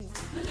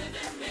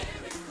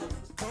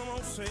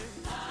on, say,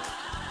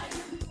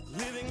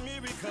 living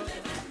miracle.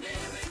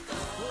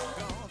 Oh,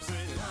 God,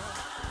 say,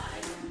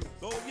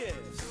 oh, yes.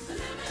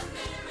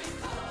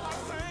 I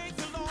thank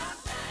the Lord.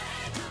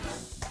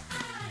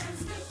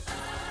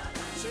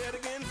 Say it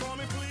again for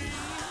me, please.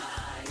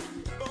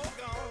 Oh,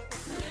 God.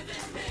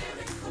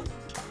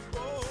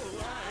 Oh,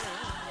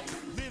 I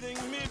am living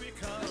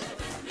miracle.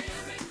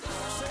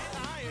 Say,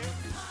 I am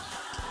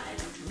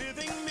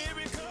living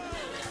miracle.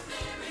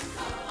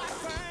 I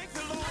thank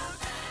the Lord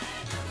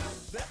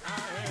that I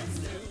am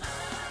still.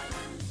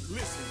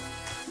 Listen,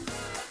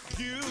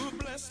 you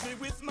bless me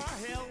with my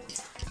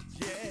health,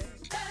 yeah.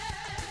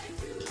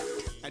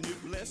 And you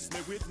bless me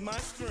with my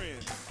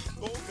strength,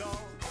 oh God.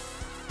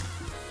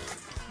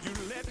 You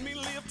let me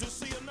live to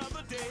see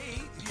another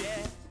day,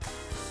 yeah.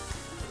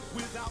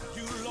 Without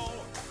you,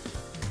 Lord,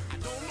 I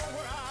don't know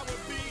where I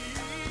would be.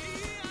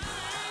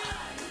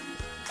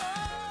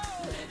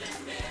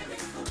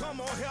 Oh,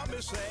 come on, help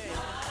me say,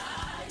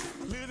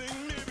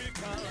 living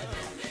miracle.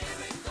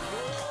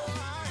 Oh,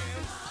 I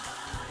am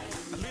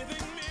a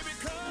living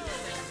miracle.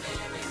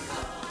 I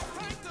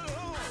thank the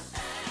Lord.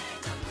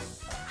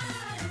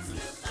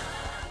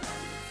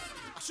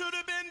 I should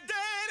have been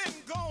dead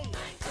and gone,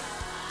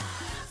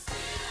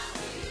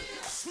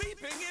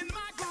 sleeping in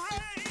my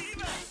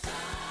grave.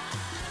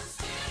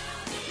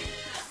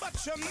 But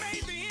you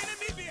made the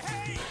enemy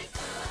behave.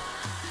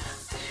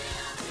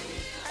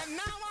 And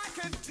now I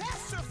can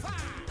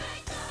testify.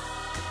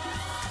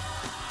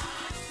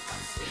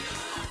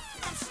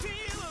 I'm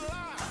still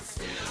alive.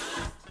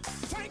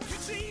 Thank you,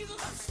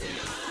 Jesus.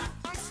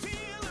 I'm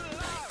still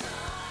alive.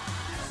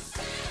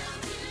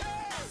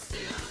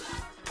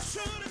 I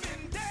should have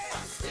been dead,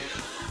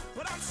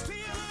 but I'm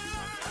still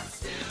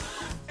alive.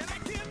 And I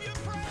give you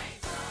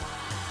praise.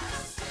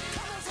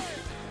 Come on, say it.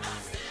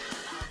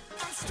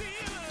 I'm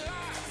still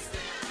alive.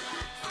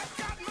 I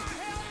got my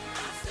help.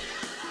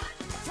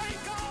 Thank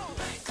God.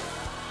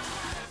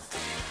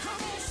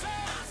 Come on, say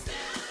it.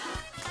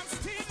 I'm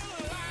still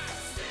alive.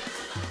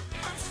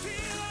 I'm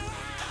still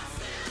alive.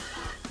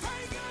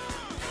 Thank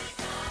God.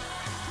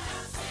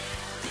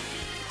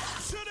 I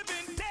should have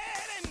been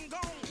dead and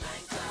gone,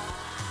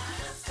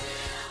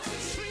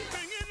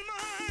 sleeping in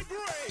my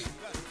grave.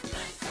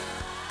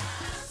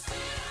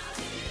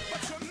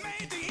 But you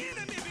made the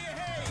enemy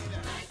behave.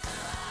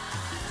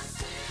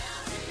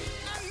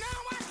 And now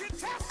I can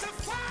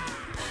testify.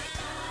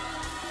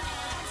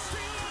 I'm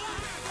still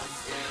alive.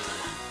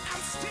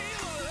 I'm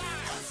still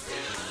alive.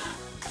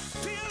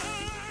 Still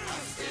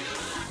alive.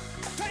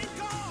 Thank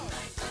God.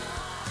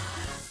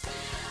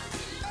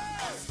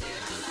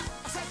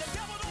 I said the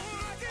devil don't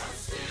like it.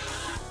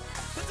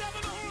 The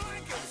devil don't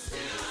like it.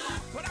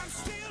 But I'm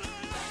still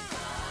alive.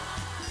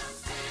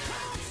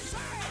 Come on,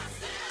 say it.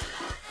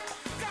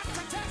 Got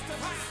to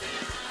testify.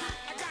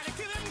 I gotta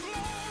give him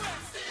glory.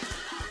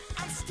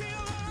 I'm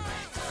still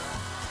alive.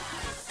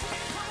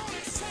 Come on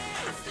and say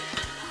it.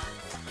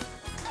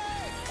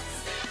 Hey,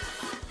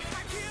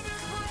 I give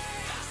him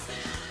praise.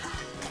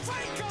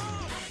 Thank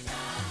God.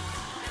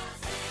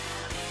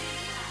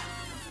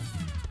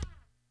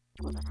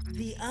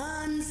 The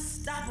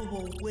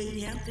Unstoppable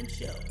Wade Hampton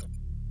Show.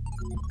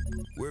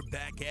 We're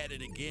back at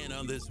it again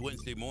on this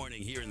Wednesday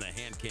morning here in the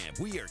Ham Camp.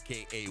 We are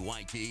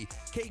KAYT,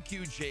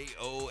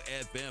 KQJO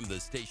FM, the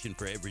station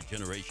for every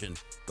generation,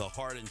 the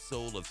heart and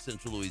soul of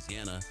Central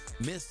Louisiana.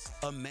 Miss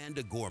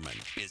Amanda Gorman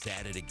is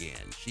at it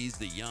again. She's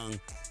the young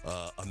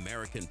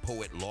American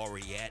Poet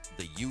Laureate,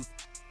 the youth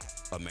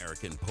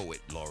American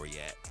Poet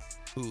Laureate,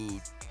 who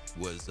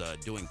was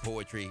doing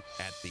poetry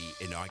at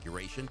the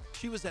inauguration.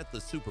 She was at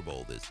the Super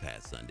Bowl this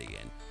past Sunday,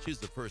 and she was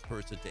the first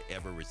person to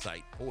ever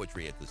recite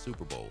poetry at the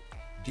Super Bowl.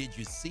 Did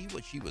you see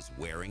what she was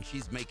wearing?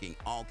 She's making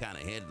all kind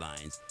of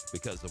headlines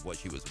because of what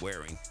she was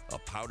wearing. A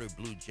powder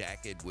blue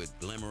jacket with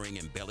glimmering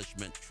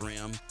embellishment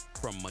trim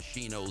from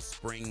Moschino's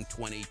Spring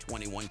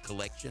 2021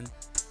 collection.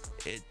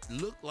 It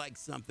looked like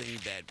something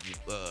that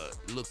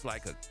looks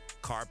like a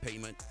car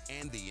payment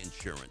and the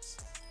insurance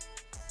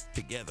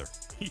together.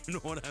 You know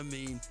what I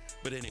mean?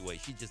 But anyway,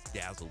 she just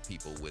dazzled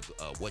people with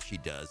what she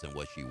does and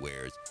what she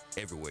wears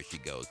everywhere she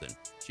goes. And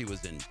she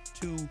was in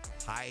 2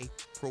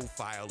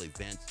 high-profile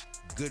events.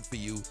 Good for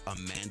you,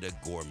 Amanda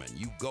Gorman.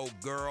 You go,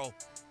 girl.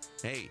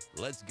 Hey,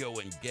 let's go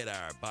and get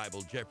our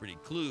Bible Jeopardy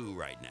clue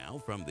right now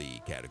from the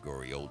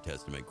category Old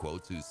Testament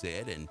quotes. Who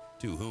said and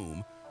to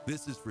whom?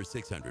 This is for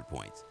 600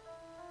 points.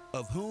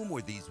 Of whom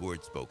were these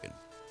words spoken?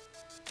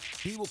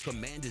 He will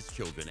command his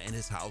children and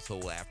his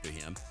household after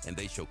him, and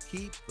they shall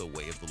keep the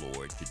way of the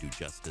Lord to do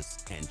justice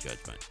and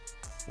judgment.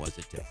 Was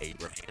it to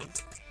Abraham,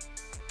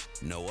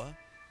 Noah,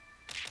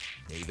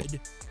 David,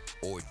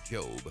 or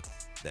Job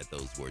that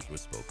those words were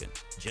spoken?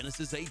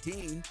 Genesis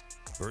 18,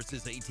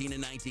 verses 18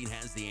 and 19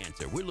 has the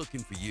answer. We're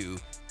looking for you.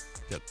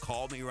 to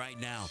call me right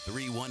now,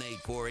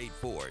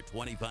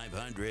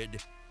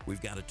 318-484-2500.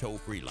 We've got a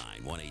toll-free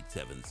line,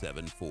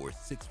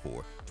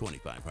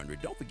 1-877-464-2500.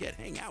 Don't forget,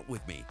 hang out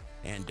with me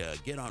and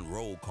get on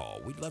roll call.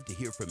 We'd love to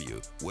hear from you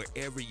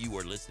wherever you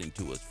are listening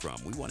to us from.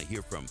 We want to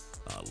hear from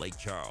Lake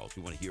Charles.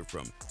 We want to hear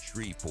from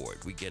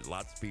Shreveport. We get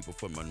lots of people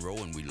from Monroe,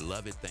 and we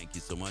love it. Thank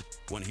you so much.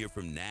 Want to hear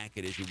from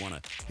Natchitoches. You want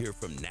to hear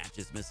from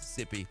Natchez,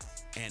 Mississippi,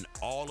 and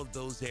all of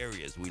those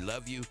areas. We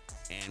love you,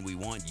 and we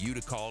want you to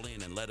call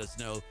in and let us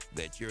know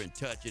that you're in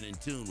touch and in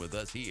tune with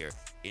us here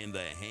in the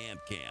Ham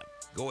Camp.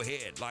 Go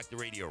ahead, lock the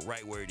radio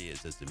right where it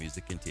is as the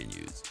music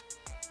continues.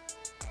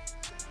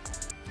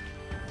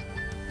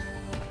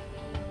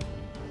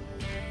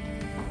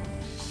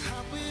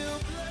 I will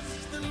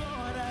bless the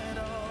Lord at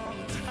all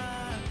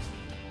times,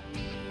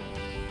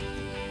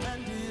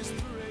 and his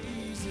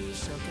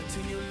praises shall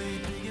continually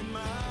be in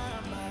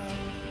my mouth.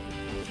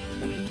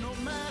 No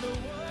matter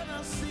what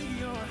I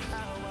see or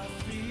how I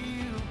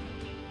feel,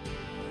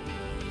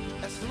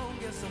 as long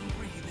as I'm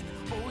breathing,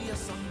 oh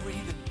yes, I'm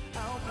breathing,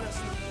 I'll bless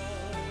the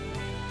Lord.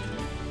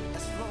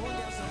 As long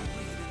as I'm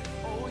breathing,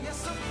 oh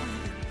yes, I'm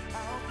breathing,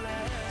 I'll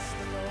bless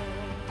the Lord.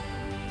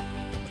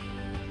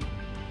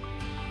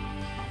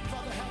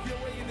 Father, have your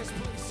way in this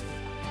place.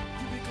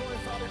 You be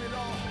glorified in it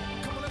all.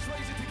 Come on, let's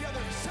raise it together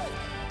and say, I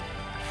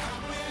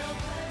will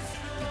bless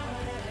the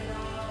Lord at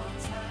all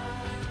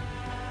times,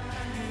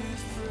 and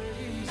his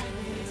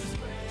praises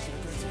shall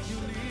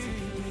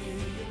continually be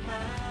in my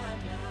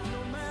mouth. No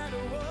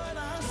matter what I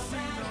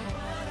see,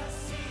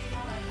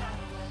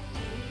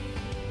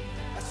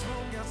 as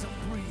long as I'm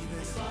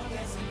breathing,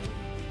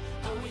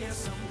 oh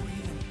yes, I'm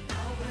breathing,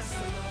 I'll bless the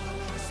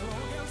Lord. As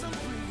long as I'm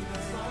breathing,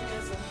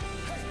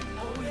 hey,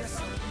 oh yes,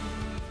 I'm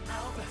breathing,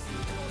 I'll bless the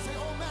Lord. Come on, say,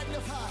 oh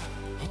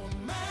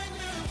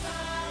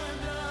magnify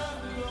the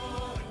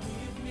Lord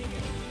with me.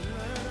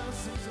 Let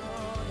us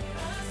exalt him.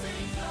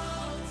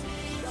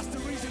 That's the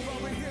reason why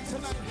we're here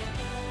tonight.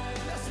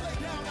 Let's lay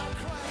down our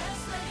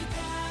crowns.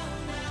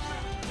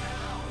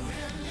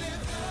 And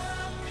lift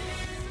up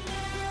his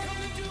name. We're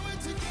gonna do it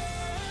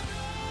together.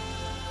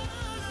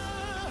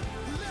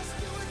 Let's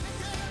do it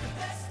together.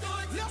 Let's go.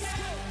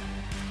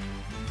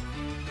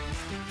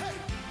 Hey,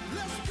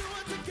 let's do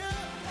it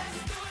together.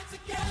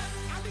 I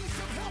need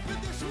some help in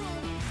this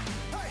room.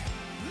 Hey,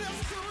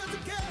 let's do it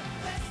together.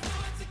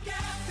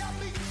 That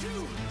means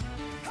you.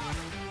 Huh?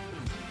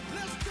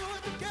 Let's do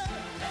it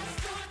together.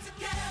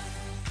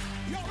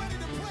 Y'all ready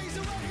to praise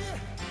him right here?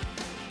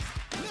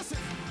 Listen,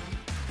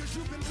 cause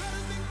you've been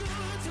better than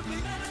good to me.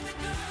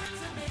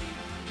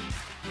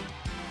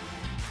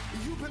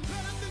 You've been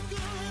better than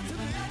good to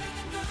me.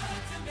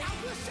 I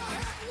wish I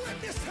had a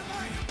witness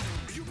tonight.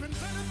 You've been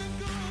better than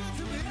good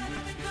to me.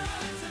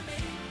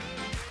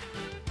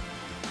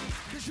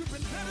 Cause you've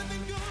been better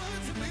than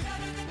good to me.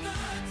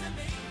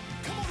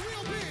 Come on,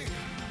 real big.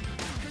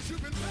 Cause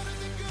you've been better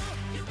than good.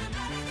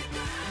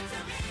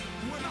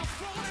 When I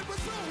thought it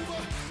was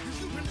over,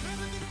 cause you've been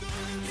better than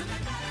good to me.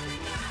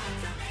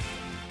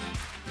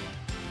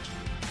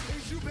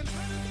 Cause you've been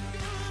better than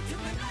good to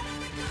me.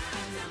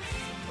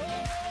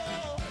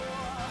 Oh,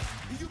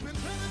 you've been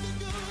better than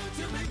good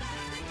to me.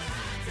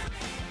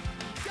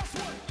 Guess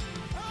what?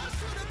 I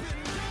should have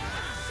been dead.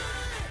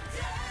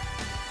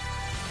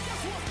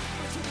 Guess what?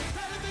 But you've been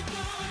better than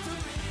good to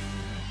me.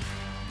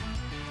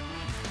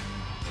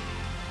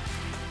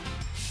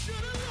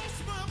 Should have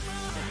lost my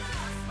mind.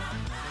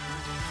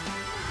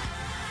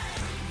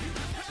 You've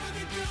been better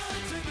than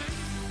good to me.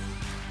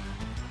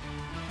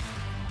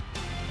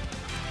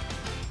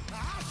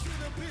 I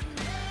should have been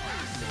dead.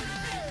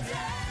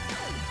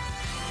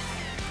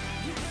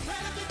 You've been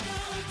better than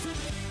good to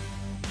me.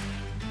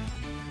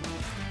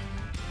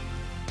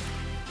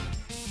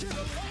 Should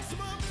have lost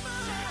my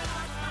mind.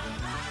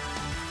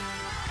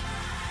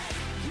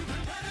 You've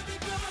been better than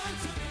good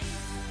to me.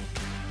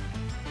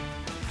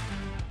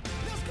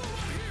 Let's go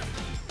right here.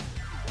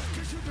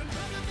 Cause you've been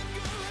better than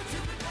good to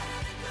me.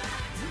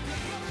 You've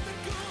been better than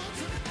good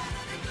to me.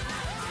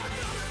 I'm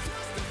gonna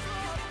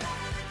testify.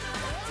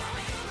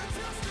 I'm gonna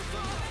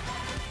testify.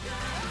 I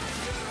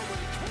should have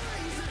went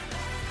crazy.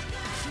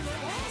 Should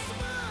have lost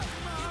my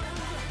mind.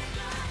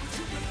 But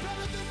you've been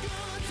better than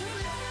good to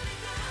me.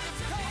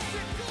 God's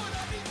been good. I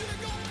need you to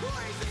go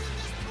crazy in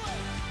this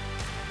place.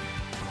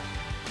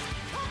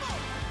 Come on.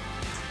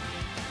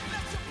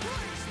 Let your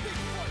praise speak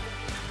for you.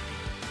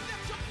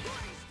 Let your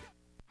praise.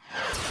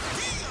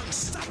 The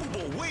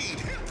Unstoppable Wade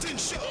Hampton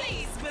Show.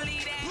 Please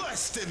believe that.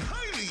 Blessed and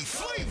highly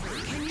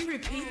flavored. Can you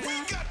repeat We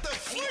that? got the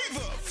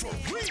flavor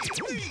for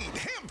Wade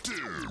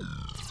Hampton.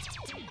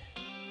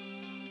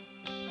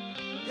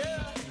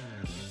 Yeah.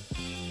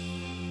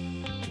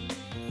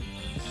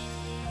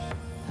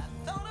 I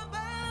thought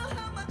about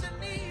how much I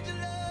need your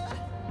love.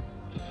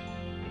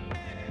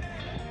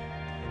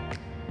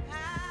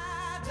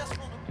 I just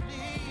wanna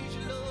please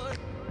you, Lord.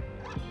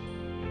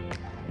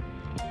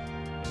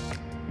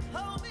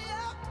 Hold me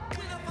up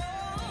with a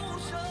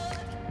motion.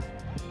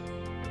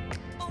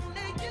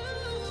 Only you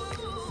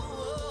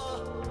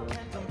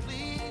can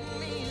complete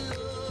me,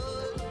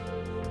 Lord.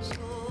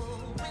 So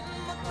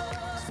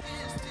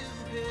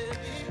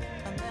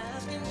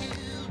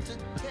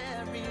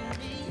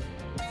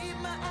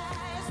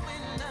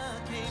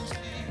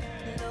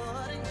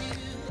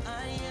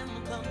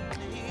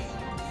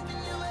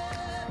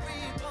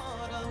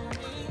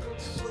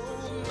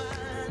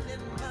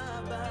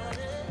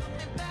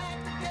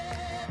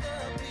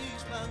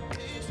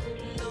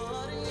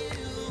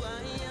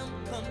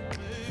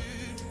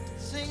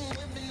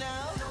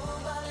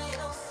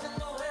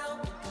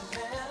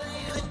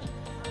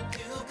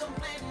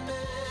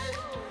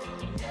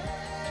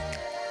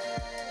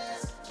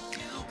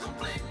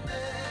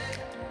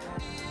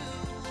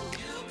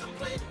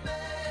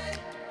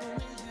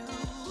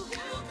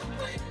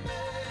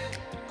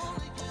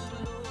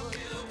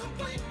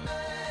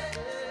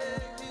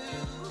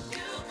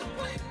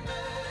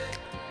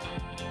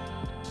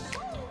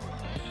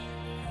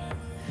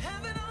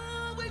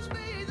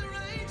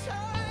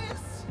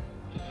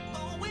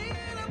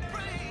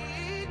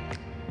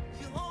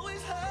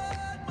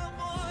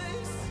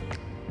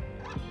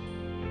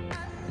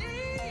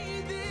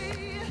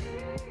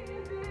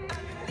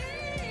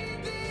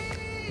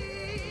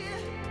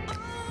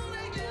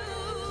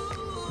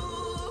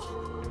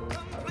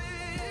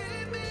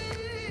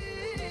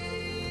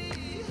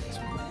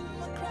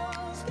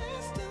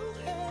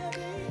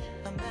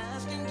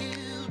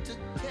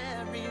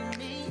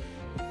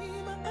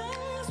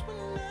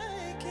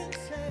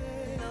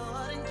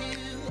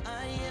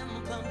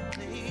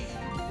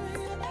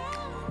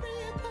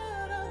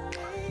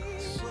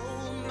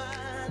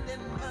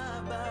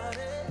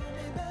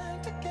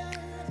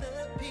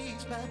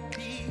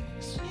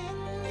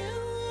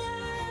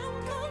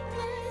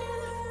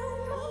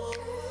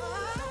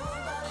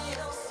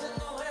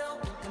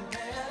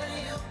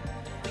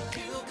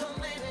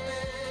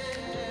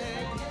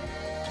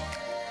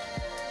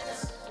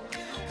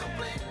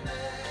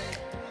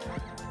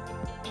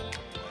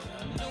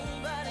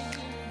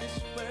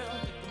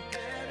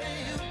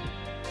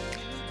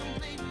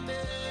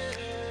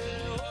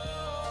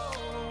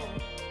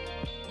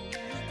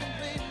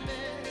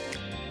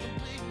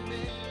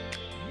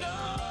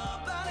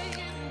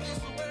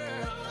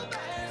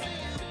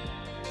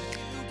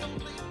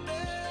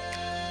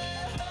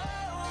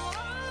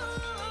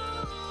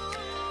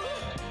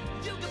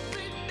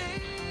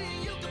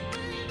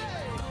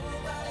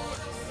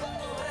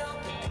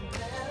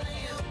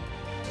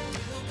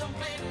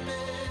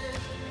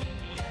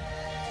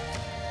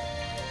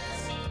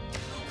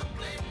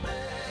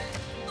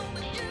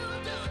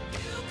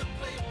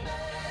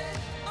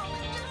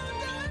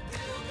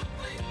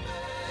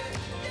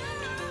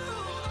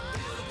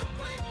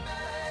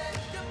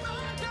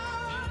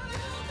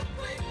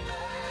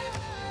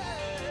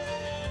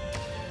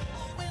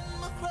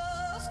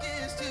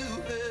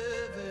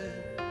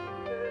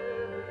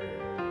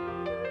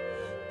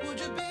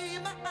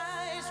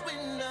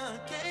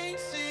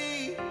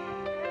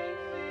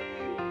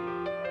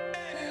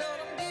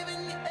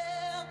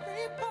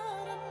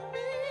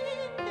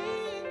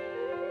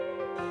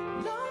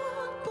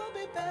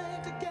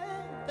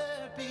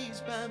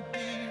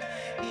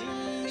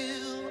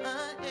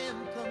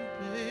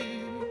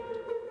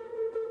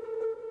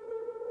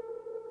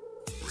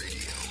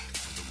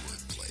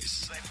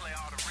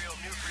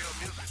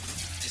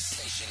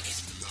station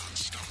is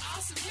non-stop.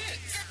 Awesome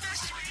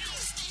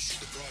hits.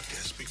 The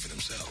broadcasts speak for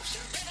themselves.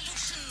 The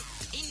revolution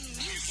in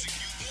music.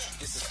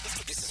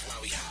 This is why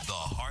we have The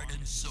heart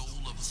and soul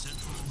of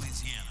Central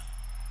Louisiana.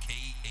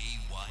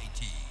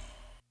 KAYT.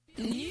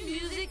 New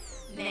music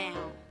now.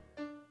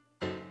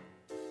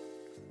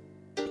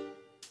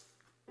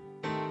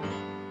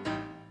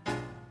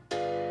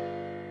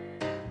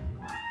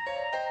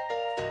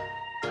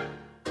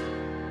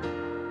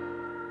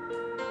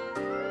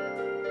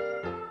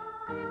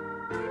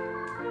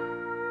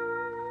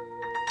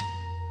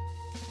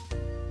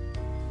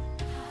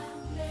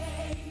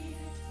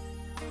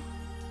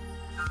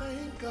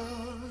 Thank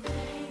God.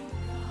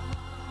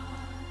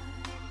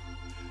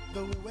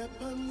 The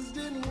weapons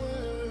didn't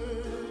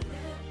work.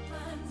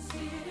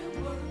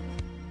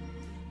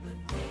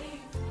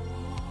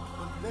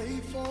 But they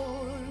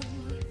formed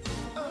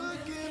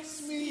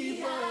against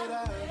me, but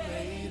I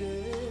made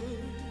it.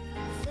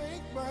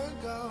 Thank my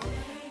God.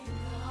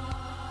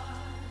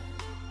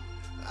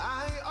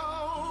 I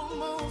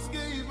almost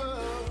gave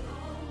up.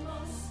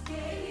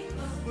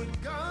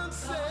 But God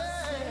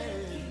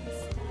said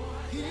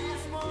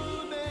He's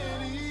more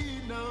than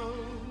He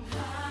knows.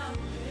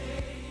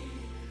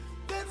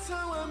 That's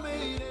how I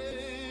made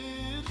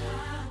it.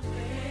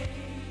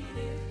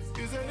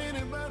 Is that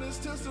anybody's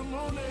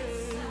testimony?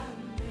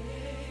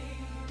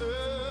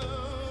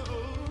 Oh,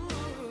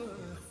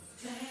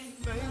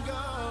 thank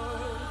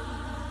God.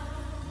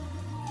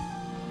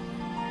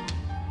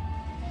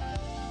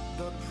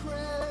 The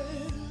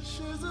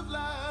pressures of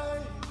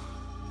life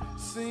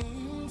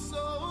seem so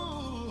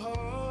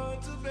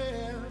hard to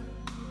bear,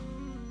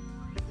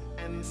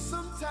 and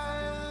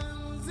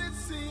sometimes it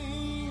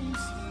seems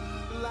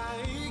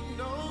like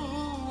no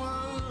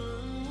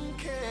one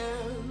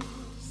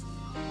cares.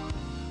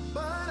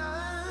 But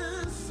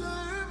I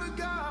serve a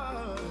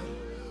God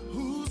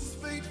who's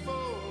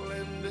faithful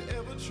and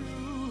ever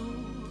true,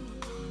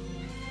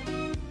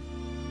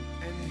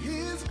 and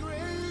His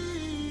grace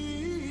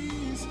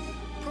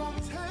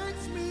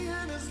protects me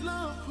and His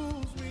love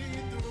pulls me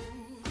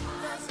through.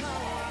 That's how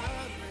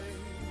I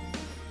live.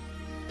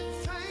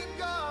 Thank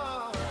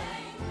God.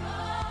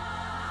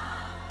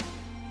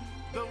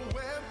 The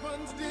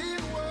weapons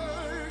did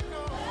work,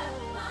 no.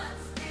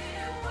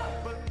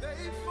 But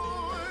they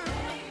formed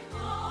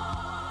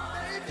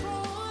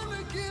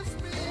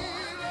against me,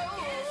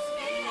 Lord.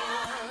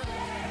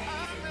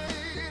 I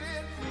made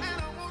it,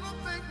 and I want to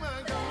thank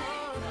my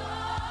God.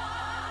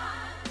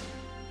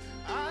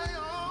 I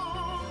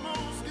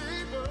almost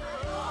gave up.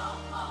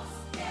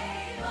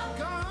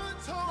 God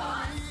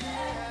told me,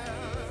 yeah,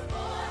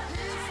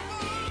 He's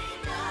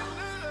more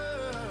than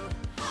enough.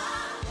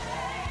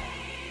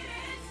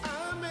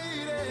 I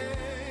made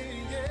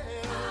it,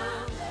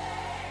 yeah.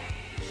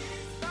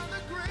 By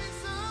the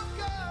grace of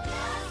God,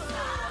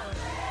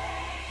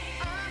 I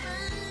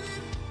made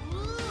it.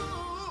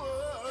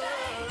 Ooh,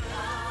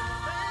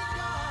 thank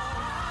God.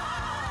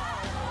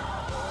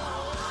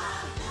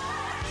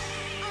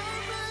 I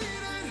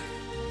made it.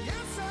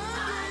 Yes, I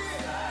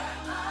did.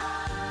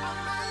 I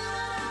made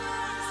it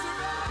and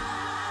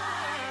survived.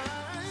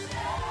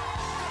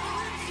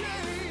 Every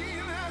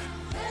chain,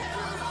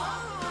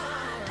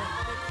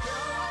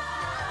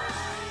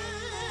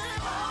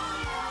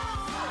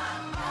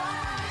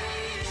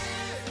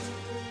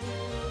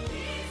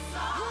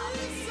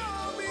 He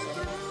saw me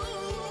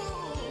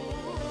through.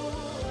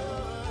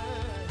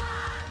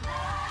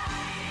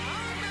 I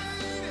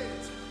made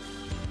it.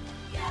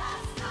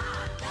 I'm so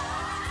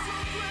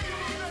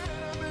grateful that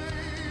I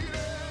made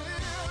it.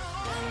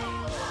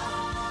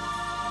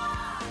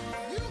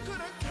 You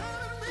could have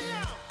counted me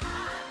out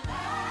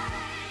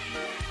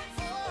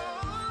for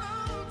a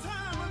long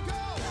time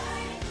ago.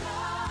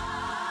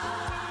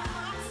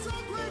 I'm so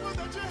grateful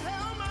that you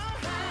held my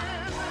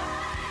hand.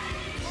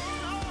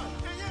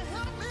 Oh, and you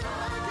helped me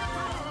make it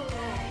through.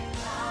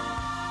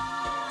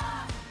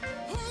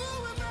 Who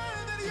am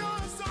I that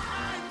you're so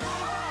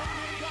mindful of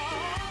me,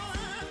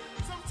 God?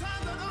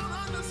 Sometimes I don't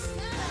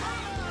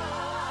understand,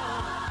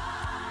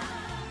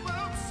 but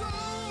I'm so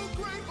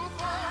grateful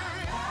for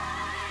it.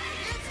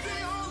 It's the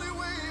only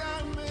way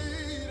I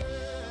made it.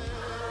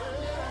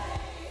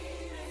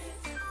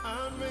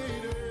 I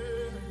made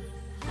it.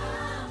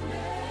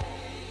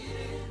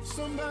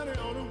 Somebody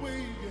ought to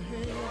wave your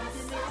hand if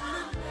you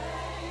made it.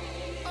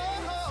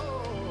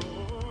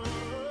 Oh,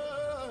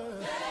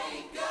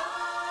 thank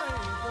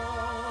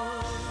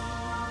God.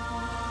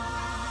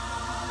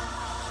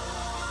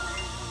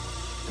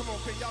 Come on,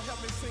 can y'all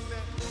help me sing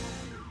that?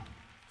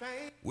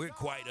 Thank We're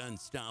quite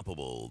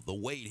unstoppable. The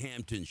Wade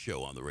Hampton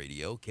Show on the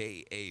radio.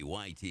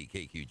 KAYT,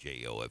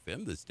 KQJO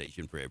FM, the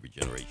station for every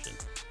generation.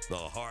 The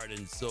heart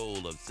and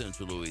soul of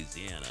Central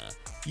Louisiana.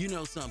 You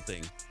know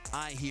something?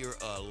 I hear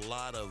a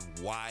lot of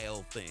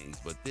wild things,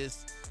 but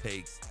this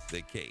takes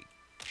the cake.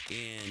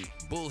 In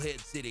Bullhead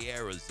City,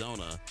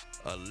 Arizona,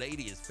 a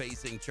lady is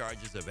facing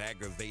charges of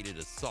aggravated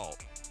assault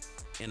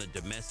in a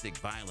domestic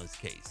violence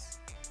case.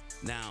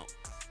 Now,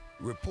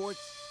 reports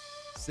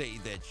say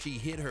that she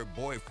hit her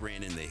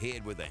boyfriend in the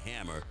head with a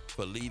hammer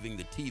for leaving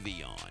the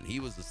TV on. He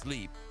was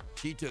asleep.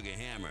 She took a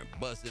hammer and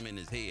bust him in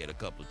his head a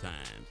couple of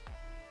times.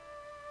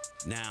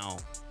 Now,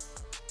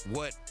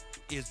 what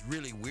is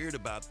really weird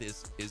about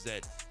this is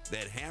that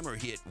hammer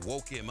hit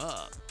woke him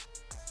up,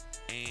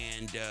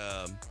 and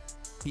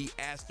he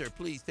asked her,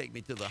 please take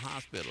me to the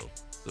hospital.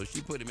 So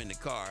she put him in the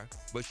car,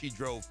 but she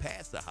drove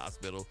past the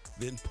hospital,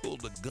 then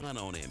pulled a gun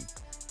on him.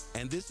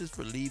 And this is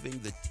for leaving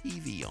the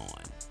TV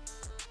on.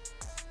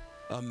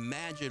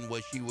 Imagine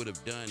what she would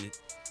have done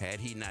had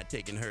he not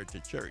taken her to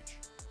church.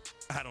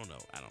 I don't know.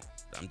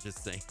 I'm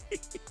just saying.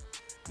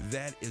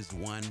 That is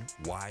one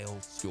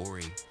wild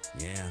story.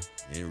 Yeah,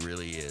 it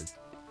really is.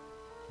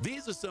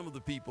 These are some of the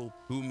people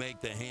who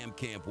make the Ham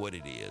Camp what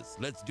it is.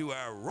 Let's do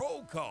our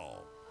roll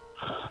call.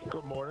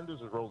 Good morning. This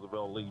is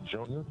Roosevelt Lee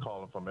Jr.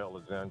 calling from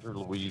Alexandria,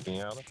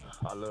 Louisiana.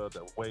 I love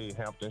the Wade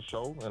Hampton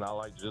Show, and I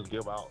like to just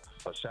give out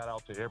a shout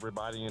out to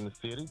everybody in the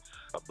city.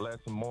 A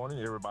blessed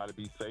morning. Everybody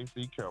be safe,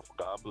 be careful.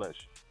 God bless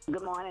you.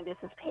 Good morning. This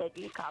is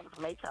Peggy calling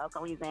from Lake Charles,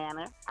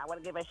 Louisiana. I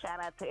want to give a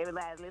shout out to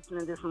everybody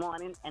listening this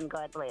morning, and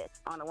God bless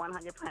on the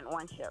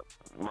 100.1 show.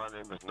 My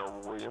name is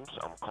Norman Williams.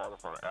 I'm calling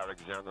from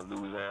Alexandria,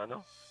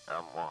 Louisiana.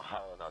 I'm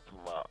hollering out to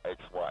my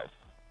ex-wife,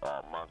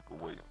 Monica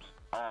Williams.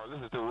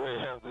 Listen to Wade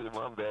Hampton.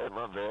 My bad.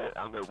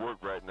 I'm at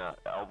work right now.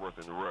 I was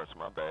in the rush.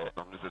 My bad.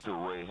 I'm listening to the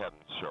Wade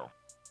Hampton show.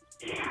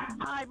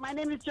 Hi, my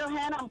name is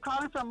Johanna. I'm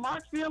calling from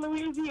Marksville,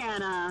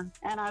 Louisiana,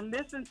 and I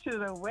listen to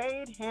the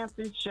Wade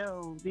Hampton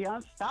Show, the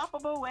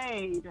Unstoppable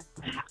Wade.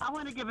 I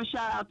want to give a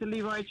shout out to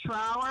Leroy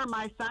Trower,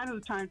 my son who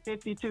turned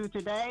 52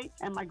 today,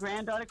 and my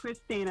granddaughter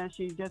Christina.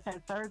 She just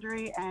had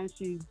surgery, and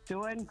she's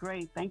doing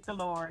great. Thank the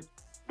Lord.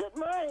 Good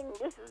morning.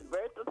 This is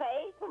Bertha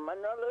Page from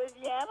Monroe,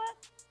 Louisiana,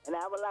 and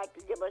I would like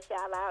to give a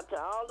shout out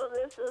to all the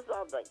listeners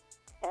of the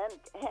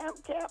Ham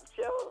Camp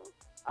Show.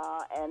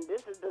 And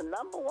this is the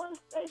number one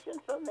station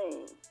for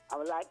me. I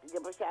would like to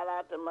give a shout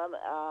out to Mother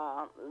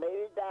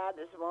Lady died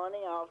this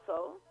morning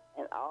also,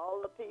 and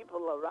all the people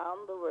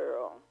around the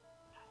world.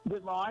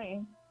 Good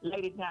morning,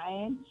 Lady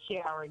Diane,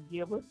 Sharon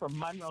Gilbert from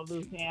Monroe,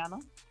 Louisiana.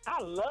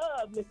 I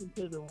love listening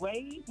to the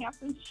Wade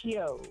Hampton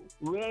Show,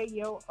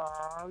 radio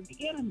or the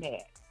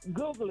internet.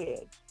 Google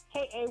it,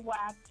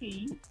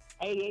 KAYT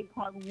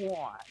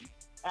 88.1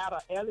 out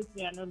of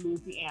Alexandria,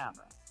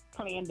 Louisiana,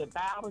 playing the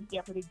Bible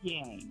Jeopardy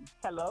game.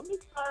 Hello,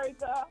 Miss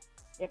Erica,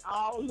 and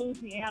all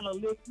Louisiana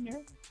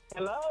listeners.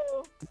 Hello.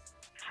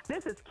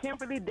 This is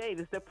Kimberly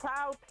Davis, the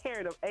proud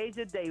parent of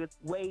Asia Davis,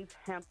 Wade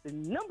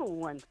Hampton,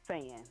 #1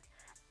 fan.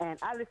 And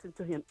I listen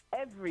to him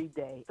every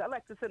day. So I'd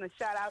like to send a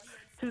shout out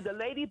to the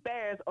Lady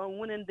Bears on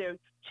winning their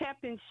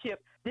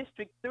championship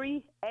District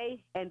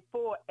 3A and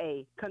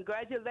 4A.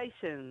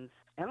 Congratulations.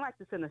 And I'd like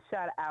to send a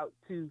shout out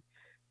to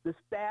the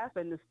staff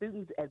and the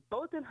students at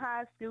Bolton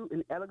High School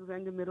and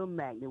Alexandria Middle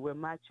Magnet, where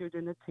my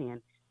children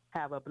attend.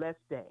 Have a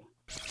blessed day.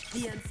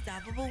 The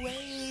Unstoppable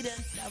Wade,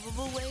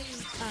 Unstoppable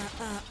Wade.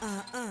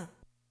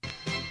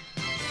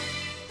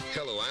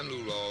 Hello, I'm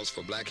Lou Rawls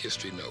for Black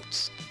History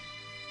Notes.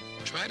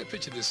 Try to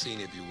picture this scene,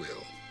 if you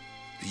will.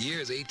 The year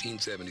is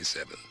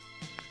 1877.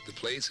 The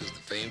place is the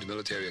famed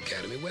military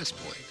academy, West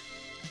Point.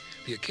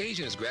 The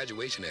occasion is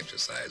graduation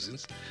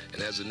exercises,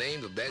 and as the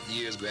names of that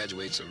year's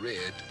graduates are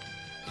read,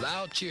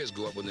 loud cheers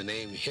go up when the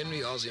name Henry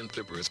Ossian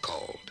Flipper is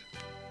called.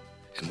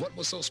 And what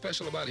was so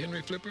special about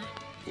Henry Flipper?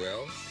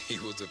 Well, he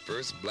was the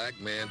first black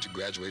man to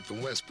graduate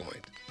from West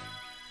Point.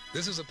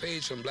 This is a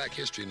page from Black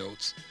History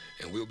Notes,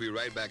 and we'll be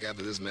right back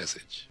after this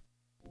message.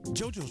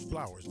 JoJo's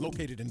Flowers,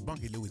 located in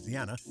Bunkie,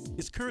 Louisiana,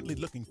 is currently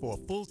looking for a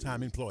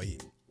full-time employee.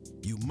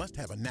 You must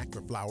have a knack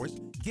for flowers,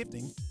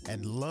 gifting,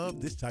 and love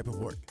this type of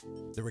work.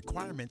 The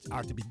requirements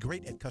are to be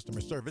great at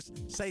customer service,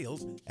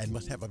 sales, and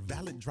must have a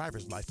valid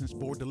driver's license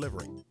for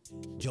delivering.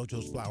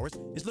 JoJo's Flowers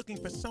is looking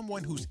for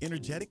someone who's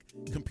energetic,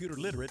 computer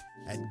literate,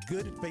 and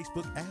good at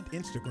Facebook and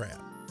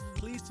Instagram.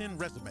 Please send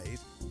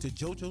resumes to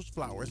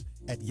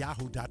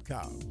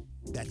jojosflowers@yahoo.com.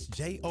 That's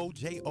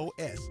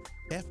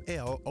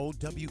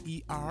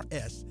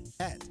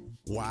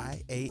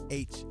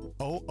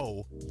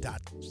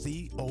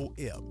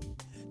JOJOSFLOWERS@YAHOO.com.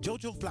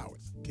 JoJo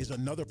Flowers is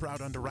another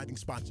proud underwriting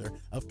sponsor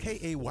of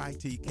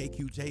KAYT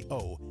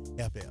KQJO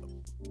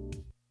FM.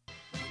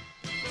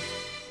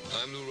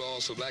 I'm Lou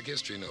Rawls for Black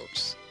History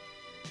Notes.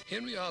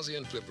 Henry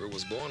Ossian Flipper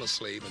was born a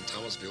slave in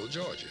Thomasville,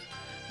 Georgia,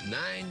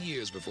 9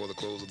 years before the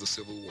close of the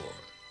Civil War.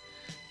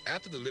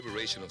 After the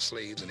liberation of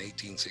slaves in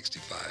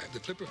 1865, the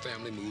Flipper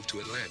family moved to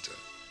Atlanta.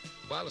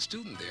 While a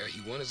student there,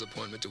 he won his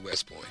appointment to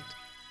West Point.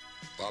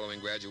 Following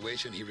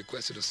graduation, he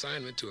requested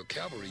assignment to a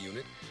cavalry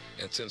unit,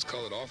 and since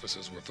colored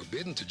officers were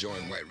forbidden to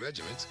join white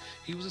regiments,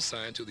 he was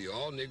assigned to the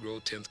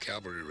all-Negro 10th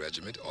Cavalry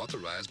Regiment,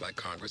 authorized by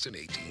Congress in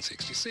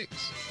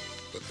 1866.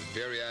 But the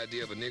very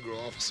idea of a Negro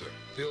officer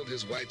filled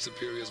his white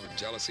superiors with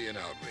jealousy and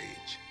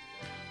outrage.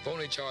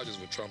 Phony charges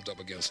were trumped up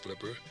against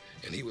Flipper,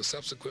 and he was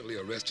subsequently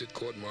arrested,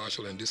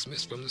 court-martialed, and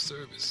dismissed from the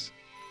service.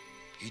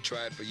 He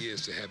tried for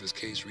years to have his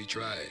case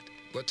retried,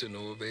 but to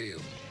no avail.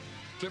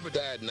 Flipper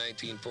died in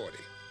 1940.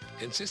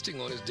 insisting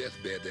on his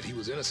deathbed that he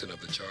was innocent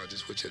of the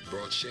charges which had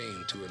brought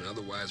shame to an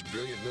otherwise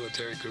brilliant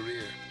military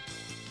career.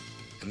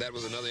 And that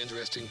was another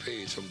interesting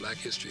page from Black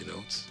History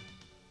Notes.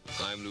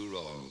 I'm Lou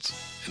Rawls,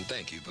 and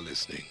thank you for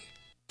listening.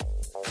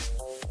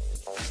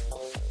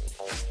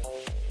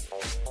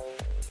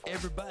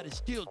 Everybody's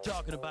still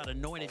talking about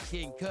Anointed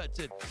King Cuts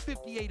at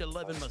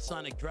 5811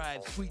 Masonic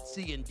Drive, Suite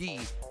C and D,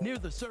 near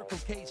the Circle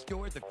K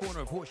store at the corner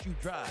of Horseshoe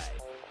Drive.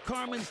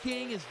 Carmen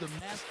King is the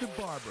master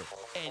barber,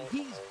 and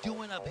he's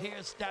doing up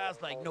hairstyles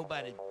like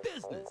nobody's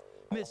business.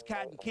 Miss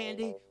Cotton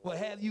Candy will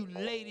have you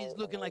ladies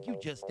looking like you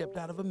just stepped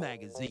out of a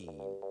magazine.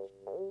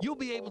 You'll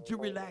be able to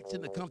relax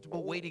in the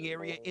comfortable waiting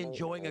area,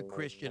 enjoying a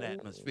Christian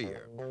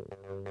atmosphere.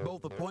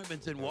 Both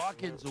appointments and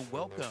walk-ins are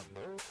welcome.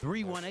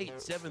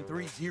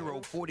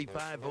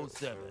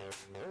 318-730-4507.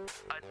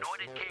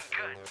 Anointed King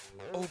Cuts.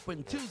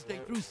 Open Tuesday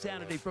through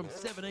Saturday from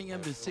 7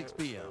 a.m. to 6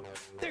 p.m.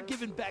 They're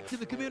giving back to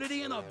the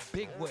community in a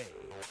big way.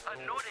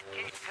 Anointed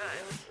King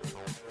Cuts.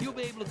 You'll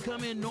be able to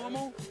come in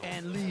normal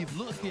and leave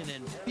looking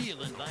and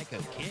feeling like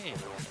a king.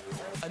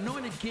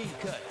 Anointed King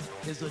Cuts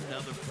is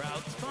another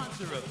proud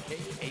sponsor of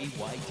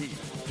KAYT,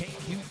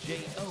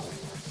 KQJO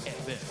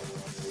FM.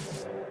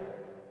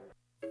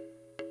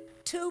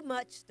 Too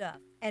much stuff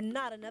and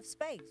not enough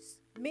space.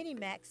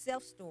 Minimax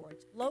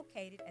Self-Storage,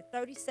 located at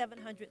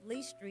 3700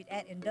 Lee Street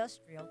at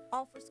Industrial,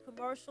 offers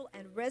commercial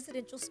and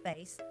residential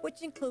space,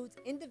 which includes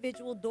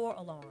individual door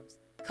alarms,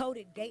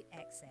 coded gate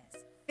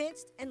access,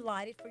 fenced and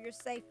lighted for your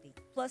safety,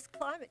 plus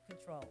climate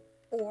control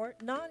or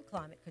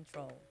non-climate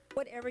control,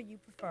 whatever you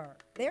prefer.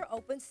 They're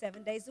open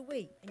 7 days a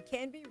week and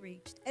can be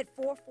reached at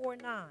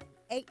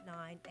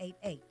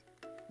 449-8988.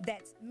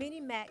 That's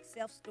Minimax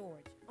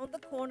Self-Storage on the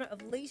corner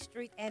of Lee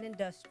Street and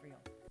Industrial.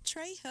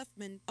 Trey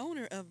Huffman,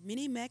 owner of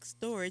Minimax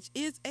Storage,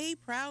 is a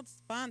proud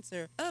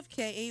sponsor of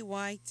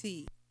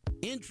KAYT.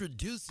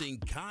 Introducing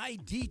Kai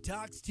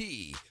Detox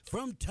Tea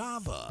from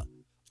Tava,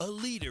 a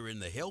leader in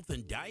the health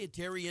and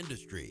dietary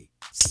industry.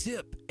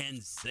 Sip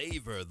and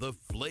savor the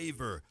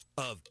flavor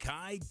of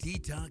Kai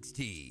Detox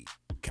Tea.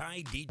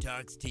 Kai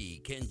Detox Tea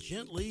can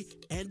gently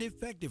and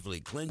effectively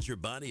cleanse your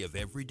body of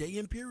everyday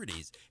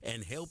impurities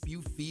and help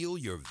you feel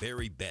your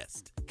very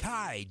best.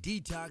 Kai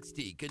Detox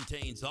Tea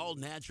contains all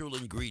natural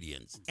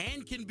ingredients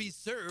and can be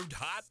served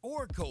hot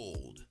or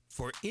cold.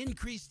 For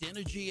increased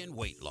energy and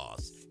weight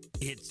loss,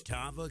 it's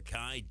Tava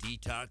Kai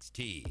Detox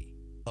Tea.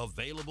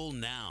 Available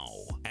now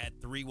at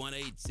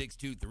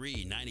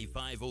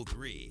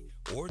 318-623-9503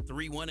 or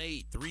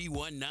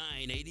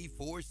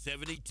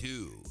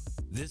 318-319-8472.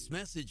 This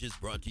message is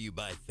brought to you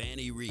by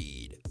Fannie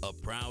Reed, a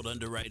proud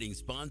underwriting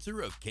sponsor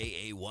of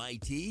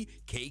KAYT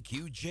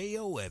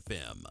KQJO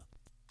FM.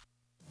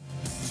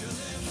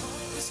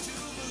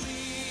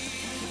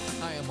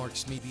 Hi, I'm Mark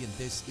Smeby, and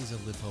this is a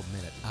Live Hope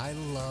Minute. I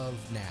love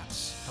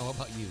naps. How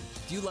about you?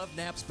 Do you love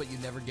naps, but you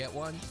never get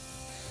one?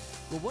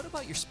 Well, what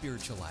about your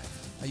spiritual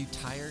life? Are you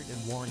tired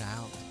and worn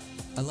out?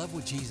 I love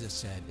what Jesus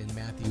said in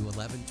Matthew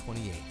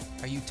 11:28.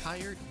 Are you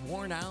tired,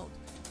 worn out,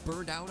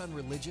 burned out on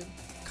religion?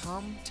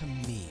 Come to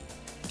me.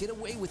 Get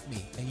away with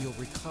me, and you'll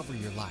recover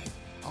your life.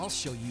 I'll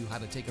show you how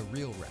to take a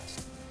real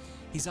rest.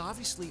 He's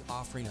obviously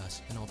offering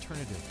us an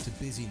alternative to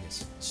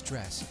busyness,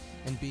 stress,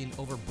 and being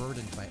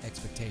overburdened by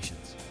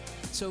expectations.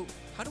 So,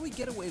 how do we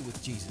get away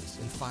with Jesus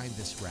and find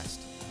this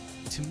rest?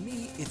 To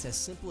me, it's as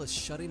simple as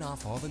shutting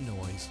off all the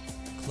noise,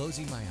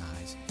 closing my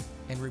eyes,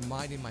 and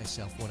reminding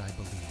myself what I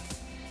believe.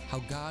 How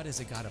God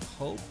is a God of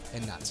hope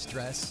and not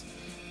stress,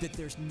 that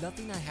there's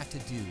nothing I have to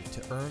do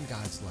to earn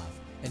God's love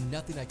and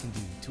nothing I can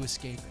do to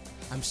escape it.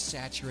 I'm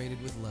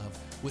saturated with love,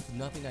 with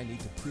nothing I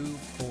need to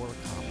prove or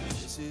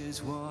accomplish. This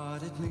is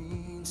what it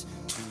means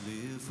to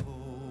live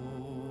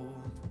whole.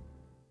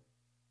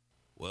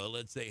 Well,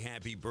 let's say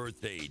happy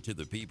birthday to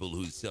the people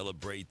who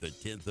celebrate the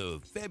 10th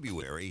of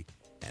February.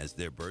 As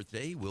their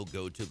birthday, we'll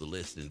go to the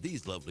list, and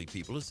these lovely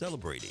people are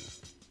celebrating.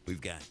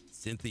 We've got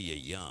Cynthia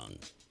Young,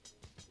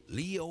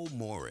 Leo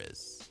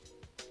Morris,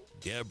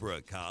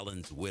 Deborah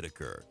Collins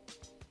Whitaker,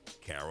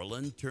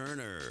 Carolyn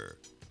Turner,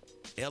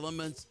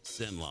 Elements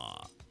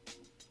Sinlaw,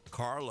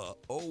 Carla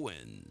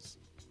Owens,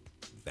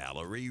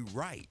 Valerie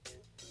Wright,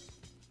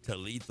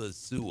 Talitha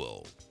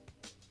Sewell,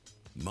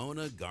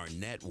 Mona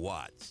Garnett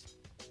Watts,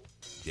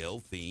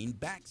 Delphine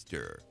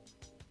Baxter,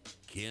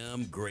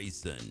 Kim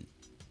Grayson,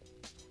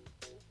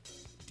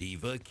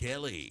 Diva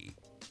Kelly,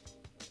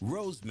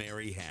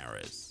 Rosemary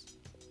Harris,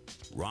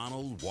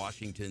 Ronald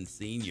Washington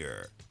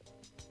Sr.,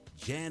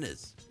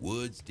 Janice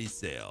Woods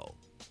DeSalle,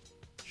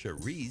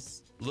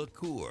 Charisse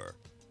LaCour,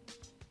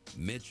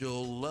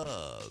 Mitchell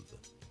Love,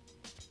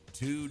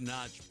 Two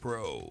Notch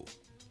Pro,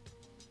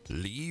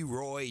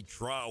 Leroy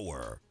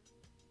Trower,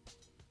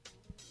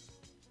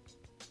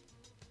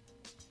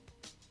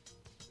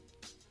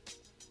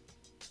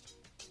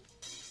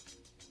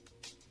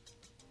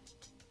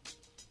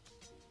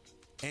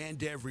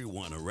 and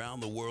everyone around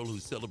the world who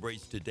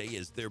celebrates today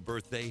as their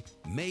birthday.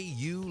 May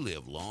you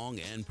live long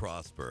and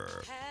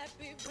prosper.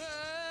 Happy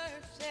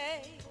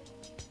birthday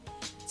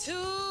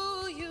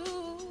to you.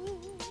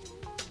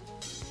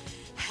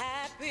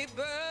 Happy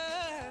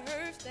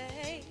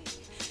birthday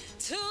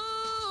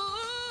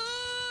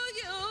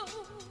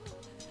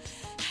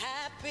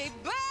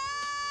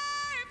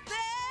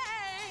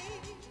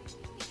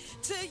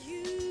to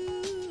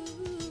you.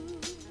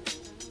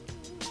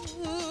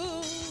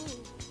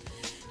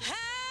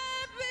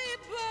 Happy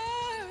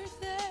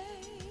birthday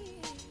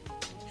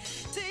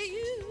to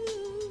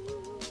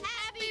you.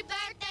 Happy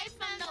birthday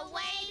from the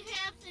Wade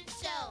Hampton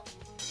Show.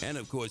 And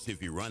of course,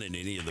 if you're running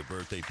any of the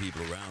birthday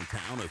people around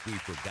town, if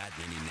we've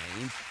forgotten any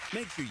names,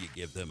 make sure you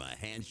give them a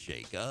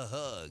handshake, a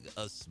hug,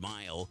 a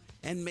smile,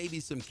 and maybe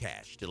some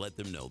cash to let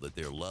them know that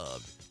they're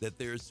loved, that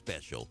they're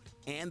special,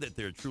 and that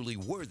they're truly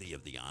worthy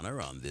of the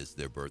honor on this,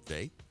 their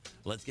birthday.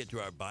 Let's get to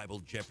our Bible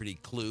Jeopardy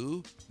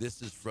clue.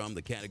 This is from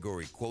the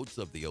category Quotes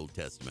of the Old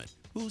Testament.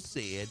 Who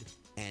said,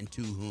 and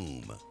to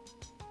whom?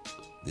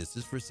 This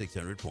is for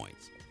 600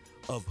 points.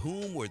 Of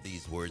whom were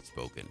these words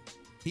spoken?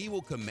 He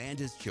will command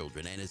his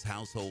children and his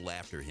household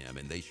after him,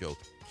 and they shall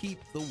keep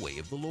the way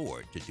of the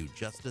Lord to do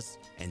justice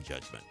and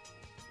judgment.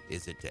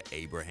 Is it to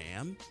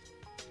Abraham,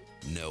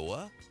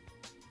 Noah,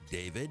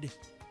 David,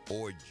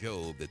 or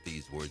Job that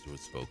these words were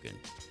spoken?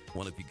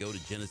 Well, if you go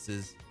to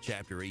Genesis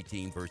chapter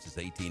 18, verses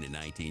 18 and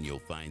 19, you'll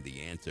find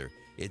the answer.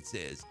 It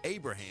says,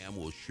 Abraham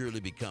will surely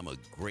become a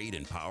great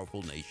and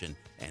powerful nation,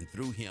 and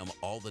through him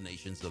all the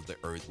nations of the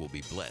earth will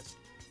be blessed.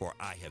 For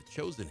I have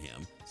chosen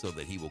him so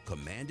that he will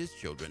command his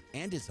children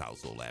and his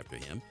household after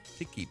him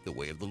to keep the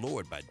way of the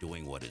Lord by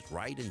doing what is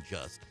right and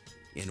just,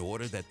 in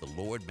order that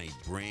the Lord may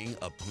bring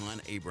upon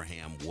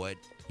Abraham what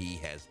he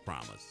has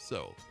promised.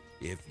 So,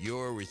 if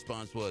your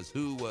response was,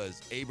 who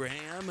was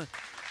Abraham?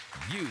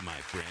 You, my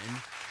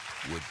friend,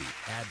 would be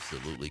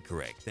absolutely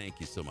correct. Thank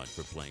you so much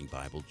for playing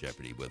Bible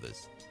Jeopardy with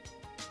us.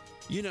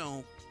 You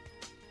know,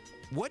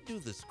 what do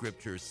the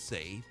scriptures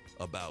say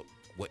about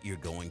what you're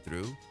going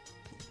through?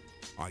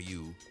 Are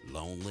you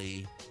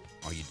lonely?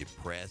 Are you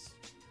depressed?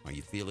 Are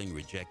you feeling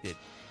rejected?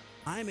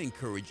 I'm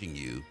encouraging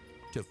you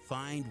to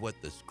find what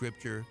the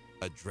scripture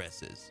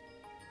addresses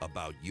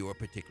about your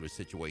particular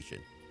situation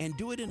and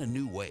do it in a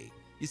new way.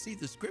 You see,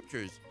 the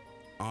scriptures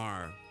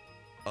are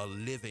a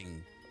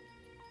living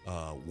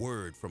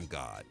word from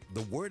God.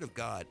 The word of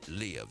God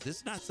lives.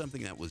 It's not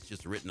something that was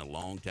just written a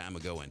long time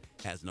ago and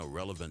has no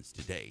relevance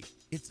today.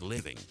 It's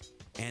living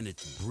and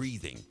it's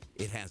breathing.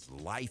 It has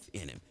life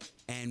in it.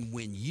 And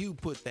when you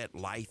put that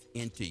life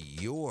into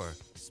your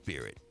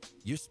spirit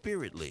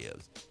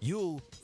lives. You'll